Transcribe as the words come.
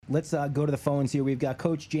let's go to the phones here. We've got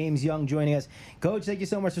Coach James Young joining us. Coach, thank you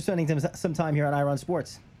so much for spending some time here on Iron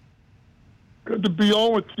Sports. Good to be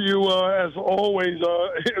on with you, as always.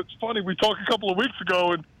 It's funny, we talked a couple of weeks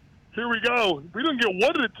ago, and here we go. We didn't get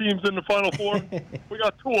one of the teams in the Final Four. We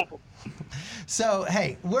got two of them. So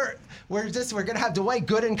hey, we're gonna have Dwight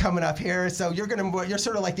Gooden coming up here. So you're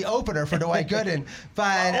sort of like the opener for Dwight Gooden.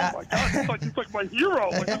 But oh my God, he's like my hero.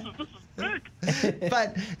 Like, this is big.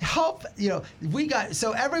 But help,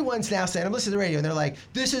 so everyone's now saying, I'm listening to the radio, and they're like,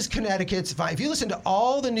 this is Connecticut's fine. If you listen to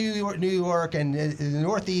all the New York and the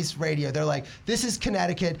Northeast radio, they're like, this is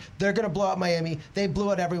Connecticut. They're going to blow out Miami. They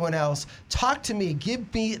blew out everyone else. Talk to me.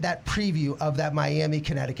 Give me that preview of that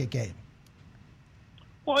Miami-Connecticut game.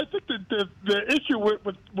 Well, I think that the issue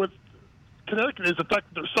with Connecticut is the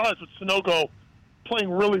fact that their size, with Sanogo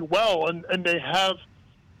playing really well, and they have,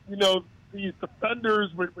 these defenders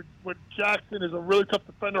with Jackson is a really tough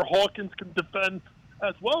defender. Hawkins can defend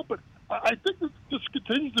as well. But I think this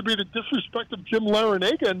continues to be the disrespect of Jim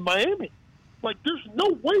Larrañaga in Miami. Like, there's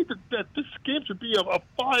no way that this game should be a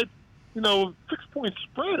 6-point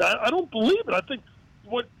spread. I don't believe it. I think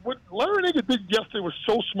what Larrañaga did yesterday was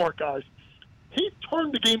so smart, guys. He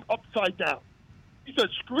turned the game upside down. He said,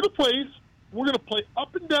 screw the plays. We're going to play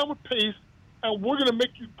up and down with pace, and we're going to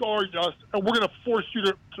make you guard us, and we're going to force you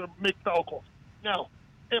to make foul calls. Now,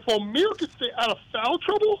 if Amir could stay out of foul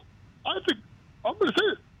trouble, I'm going to say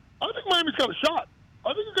this. I think Miami's got a shot.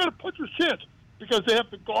 I think you got a puncher's chance because they have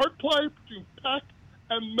the guard play between Peck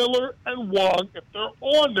and Miller and Wong. If they're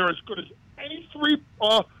on, they're as good as any three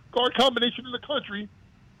guard combination in the country.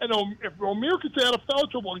 And if Amir could stay out of foul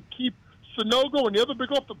trouble and keep Sanogo and the other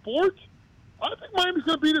big off the boards, I think Miami's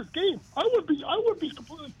going to beat this game. I would be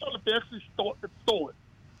completely stunned if they actually stole it.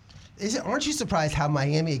 Aren't you surprised how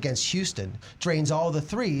Miami against Houston drains all the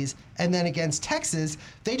threes, and then against Texas,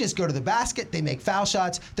 they just go to the basket, they make foul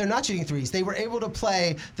shots, they're not shooting threes. They were able to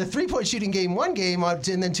play the three-point shooting game one game, and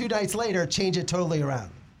then 2 nights later, change it totally around.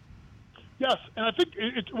 Yes, and I think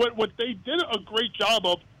what they did a great job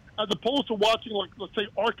of, as opposed to watching, like, let's say,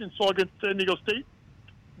 Arkansas against San Diego State,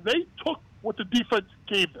 they took what the defense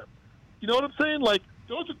gave them. You know what I'm saying? Like,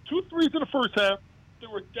 those are 2 threes in the first half. They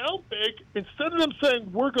were down big. Instead of them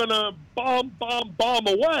saying, we're going to bomb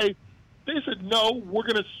away, they said, no, we're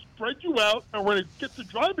going to spread you out, and we're going to get to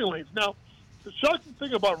driving lanes. Now, the shocking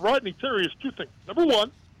thing about Rodney Terry is 2 things. Number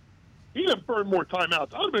one, he didn't burn more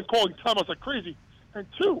timeouts. I would have been calling timeouts like crazy. And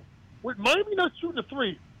 2, with Miami not shooting a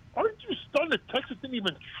 3, aren't you stunned that Texas didn't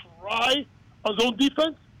even try on zone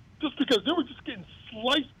defense? Just because they were just getting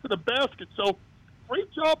sliced to the basket. So,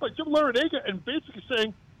 great job by Jim Larrañaga, and basically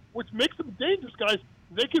saying, which makes them dangerous, guys,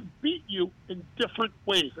 they could beat you in different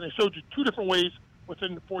ways. And they showed you 2 different ways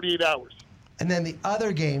within 48 hours. And then the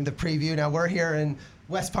other game, the preview, now we're here in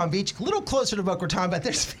West Palm Beach, a little closer to Boca Raton, but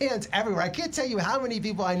there's fans everywhere. I can't tell you how many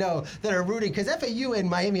people I know that are rooting, because FAU and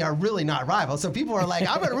Miami are really not rivals. So people are like,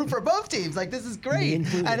 I'm going to root for both teams. Like, this is great.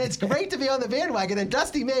 And it's great to be on the bandwagon. And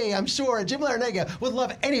Dusty May, I'm sure, and Jim Larrañaga would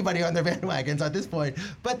love anybody on their bandwagons at this point.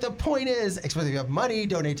 But the point is, especially if you have money,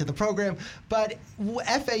 donate to the program. But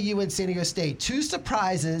FAU and San Diego State, 2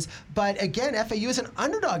 surprises. But again, FAU is an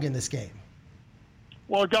underdog in this game.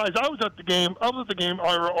 Well, guys, I was at the game on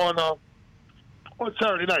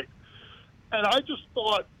Saturday night, and I just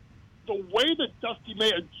thought the way that Dusty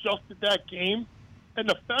May adjusted that game, and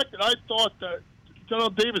the fact that I thought that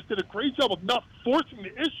John Davis did a great job of not forcing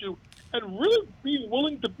the issue and really being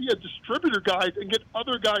willing to be a distributor, guys, and get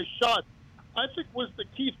other guys shots, I think was the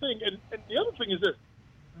key thing. And the other thing is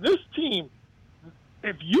this team,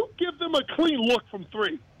 if you give them a clean look from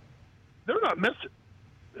 3, they're not missing.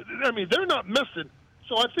 I mean, they're not missing.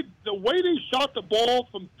 So I think the way they shot the ball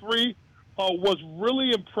from 3 was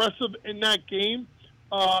really impressive in that game.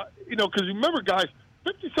 Because remember, guys,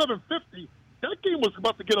 57-50, that game was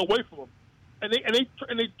about to get away from them, and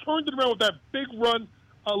they turned it around with that big run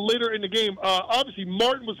later in the game. Obviously,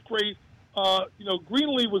 Martin was great.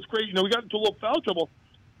 Greenlee was great. We got into a little foul trouble,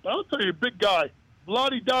 but I'll tell you, big guy,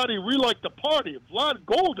 Vladdy Dottie, we like the party. Vlad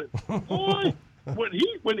Golden, boy, when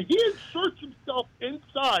he inserts himself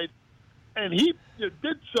inside, and he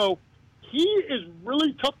did so. He is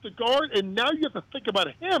really tough to guard, and now you have to think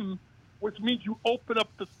about him, which means you open up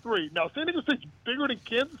the 3. Now, San Diego State's bigger than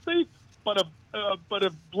Kansas State, but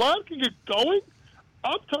if Vlad can get going,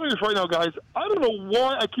 I'm telling you this right now, guys, I don't know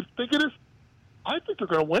why I keep thinking this. I think they're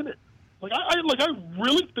going to win it. I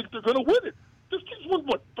really think they're going to win it. This team's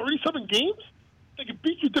won, 37 games? They can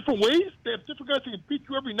beat you different ways. They have different guys that can beat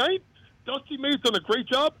you every night. Dusty May's done a great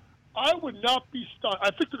job. I would not be stunned.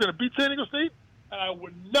 I think they're going to beat San Diego State. And I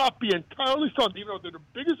would not be entirely stunned, even though they're the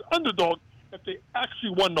biggest underdog if they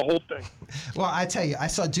actually won the whole thing. Well, I tell you, I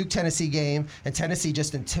saw Duke-Tennessee game, and Tennessee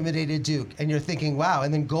just intimidated Duke. And you're thinking, wow.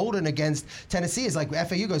 And then Golden against Tennessee is like,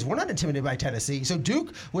 FAU goes, we're not intimidated by Tennessee. So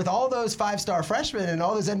Duke, with all those five-star freshmen and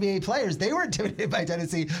all those NBA players, they were intimidated by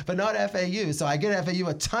Tennessee, but not FAU. So I give FAU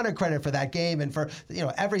a ton of credit for that game and for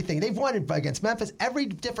everything. They've won it against Memphis every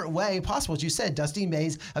different way possible. As you said, Dusty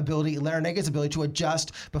May's ability, Larrañaga's ability to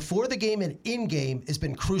adjust before the game and in-game has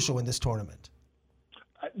been crucial in this tournament.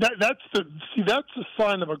 That's the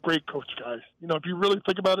sign of a great coach, guys. If you really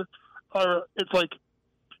think about it, it's like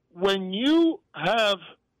when you have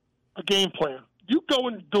a game plan, you go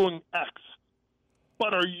in doing X,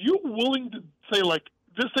 but are you willing to say, like,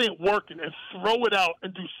 this ain't working and throw it out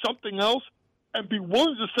and do something else and be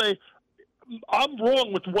willing to say, I'm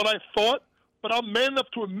wrong with what I thought, but I'm man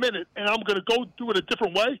enough to admit it and I'm going to go do it a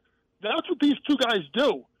different way? That's what these two guys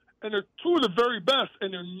do. And they're two of the very best,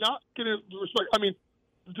 and they're not getting respect. I mean,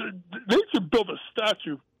 they should build a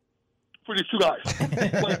statue for these two guys.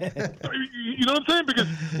 You know what I'm saying? Because,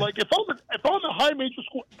 like, if I'm a high major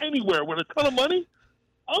school anywhere with a ton of money,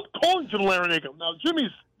 I'm calling Jim Larrañaga. Now,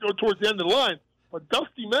 Jimmy's towards the end of the line, but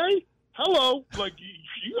Dusty May, hello, like,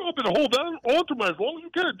 you have to hold on to him as long as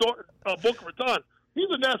you can. Boca Raton, he's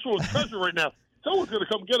a national treasure right now. Someone's going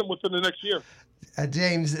to come get him within the next year.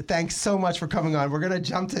 James, thanks so much for coming on. We're going to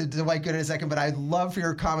jump to Dwight Gooden in a second, but I love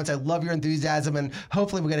your comments. I love your enthusiasm, and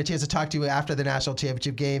hopefully we'll get a chance to talk to you after the national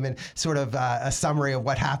championship game and sort of a summary of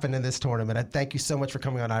what happened in this tournament. I thank you so much for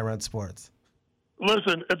coming on iRun Sports.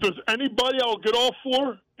 Listen, if there's anybody I'll get off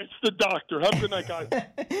for, it's the doctor. Have a good night, guys.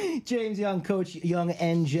 James Young, Coach Young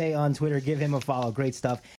NJ on Twitter. Give him a follow. Great stuff.